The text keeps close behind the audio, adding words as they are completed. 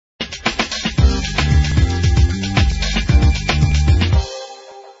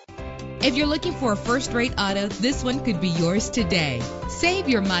If you're looking for a first-rate auto, this one could be yours today. Save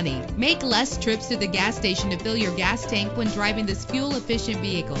your money. Make less trips to the gas station to fill your gas tank when driving this fuel-efficient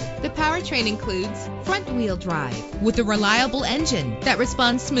vehicle. The powertrain includes front-wheel drive with a reliable engine that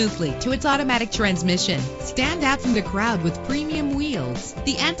responds smoothly to its automatic transmission. Stand out from the crowd with premium wheels.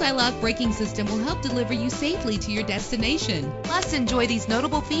 The anti-lock braking system will help deliver you safely to your destination. Plus, enjoy these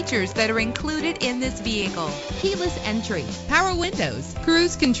notable features that are included in this vehicle: keyless entry, power windows,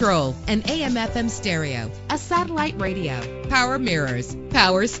 cruise control, an AM/FM stereo, a satellite radio, power mirrors,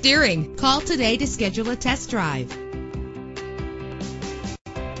 power steering. Call today to schedule a test drive.